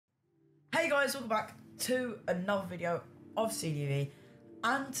Hey guys, welcome back to another video of CDV,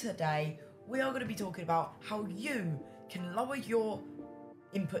 and today we are going to be talking about how you can lower your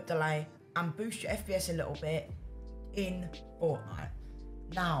input delay and boost your FPS a little bit in Fortnite.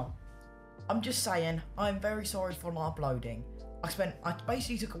 Now, I'm just saying, I'm very sorry for not uploading. I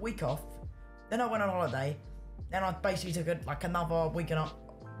basically took a week off, then I went on holiday, then I basically took another week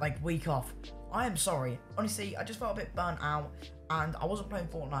off. I am sorry. Honestly, I just felt a bit burnt out, and I wasn't playing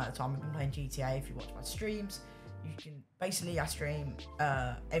Fortnite at the time. I've been playing GTA. If you watch my streams, you can basically, I stream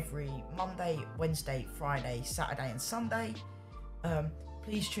every Monday, Wednesday, Friday, Saturday, and Sunday.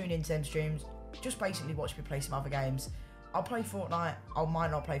 Please tune into them streams. Just basically watch me play some other games. I'll play Fortnite. I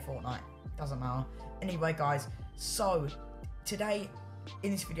might not play Fortnite. Doesn't matter. Anyway, guys. So today,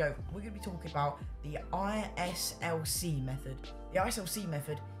 in this video, we're going to be talking about the ISLC method. The ISLC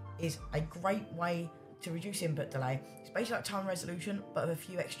method is a great way to reduce input delay. It's basically like time resolution, but with a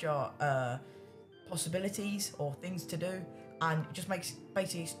few extra possibilities or things to do, and it just makes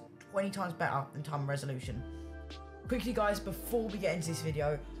basically 20 times better than time resolution. Quickly, guys, before we get into this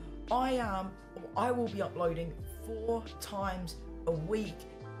video, I will be uploading 4 times a week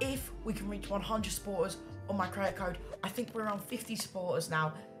if we can reach 100 supporters on my credit code. I think we're around 50 supporters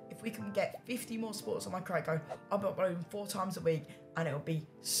now. If we can get 50 more supporters on my credit code, I'll be uploading 4 times a week, and it'll be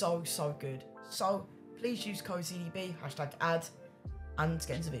so good. So please use code CDB, #ad, and let's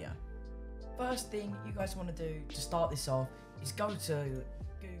get into the video. First thing you guys want to do to start this off is go to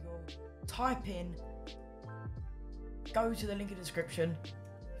Google, type in, go to the link in the description,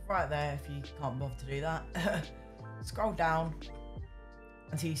 right there if you can't bother to do that. Scroll down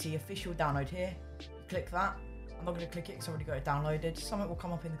until you see official download here. Click that. I'm not going to click it because I already got it downloaded. Something will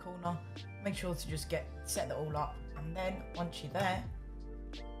come up in the corner. Make sure to just set that all up, and then once you're there,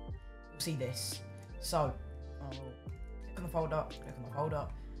 you'll see this. So I'll click on the folder,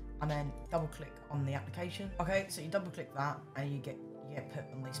 and then double click on the application. Okay, so you double click that, and you get put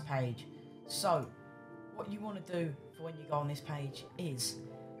on this page. So what you want to do for when you go on this page is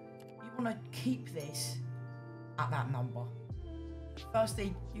you want to keep this at that number. First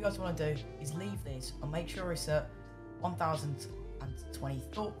thing you guys want to do is leave this and make sure it's at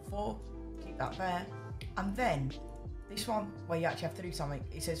 1024. Keep that there, and then this one where you actually have to do something.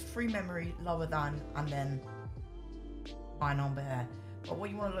 It says free memory lower than, and then my number here. But what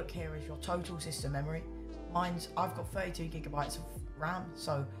you want to look here is your total system memory. I've got 32 gigabytes of RAM,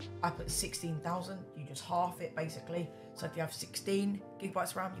 so I put 16,000. You just half it basically. So if you have 16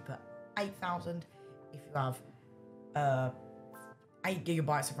 gigabytes of RAM, you put 8,000. If you have 8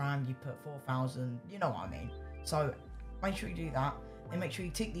 gigabytes of RAM, you put 4,000. You know what I mean. So make sure you do that, and make sure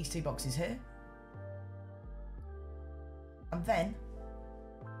you tick these 2 boxes here. And then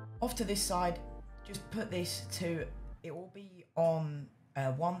off to this side, just put this to, it will be on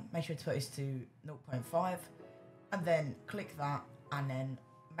 1. Make sure to put this to 0.5, and then click that, and then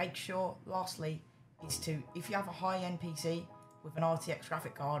make sure lastly is to, if you have a high-end PC with an RTX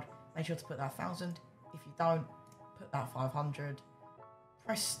graphic card, make sure to put that 1000. If you don't, put that 500.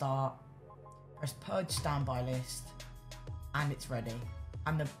 Press start, press purge standby list, and it's ready.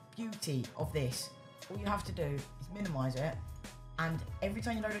 And the beauty of this, all you have to do is minimize it, and every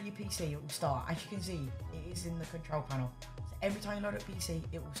time you load up your PC, it will start. As you can see, it is in the control panel. So every time you load up PC,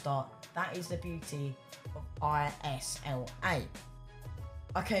 it will start. That is the beauty of ISLA.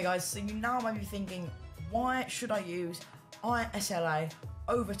 Okay guys, so you now might be thinking, why should I use ISLA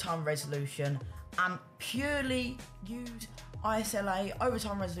over time resolution and purely use ISLA over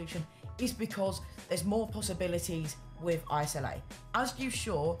time resolution? Is because there's more possibilities with ISLA. As you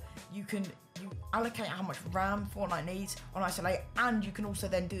saw, you allocate how much RAM Fortnite needs on ISLA, and you can also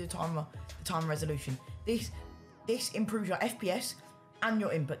then do the time resolution. This improves your FPS and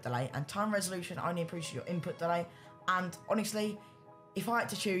your input delay, and time resolution only improves your input delay. And honestly, if I had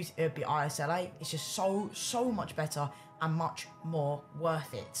to choose, it would be ISLA. It's just so much better and much more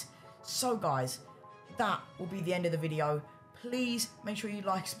worth it. So guys, that will be the end of the video. Please make sure you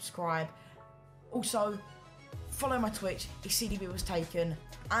like, subscribe. Also, follow my Twitch if CDB was taken,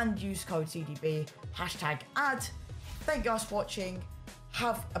 and use code CDB, #ad. Thank you guys for watching.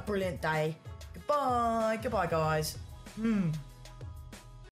 Have a brilliant day. Goodbye guys.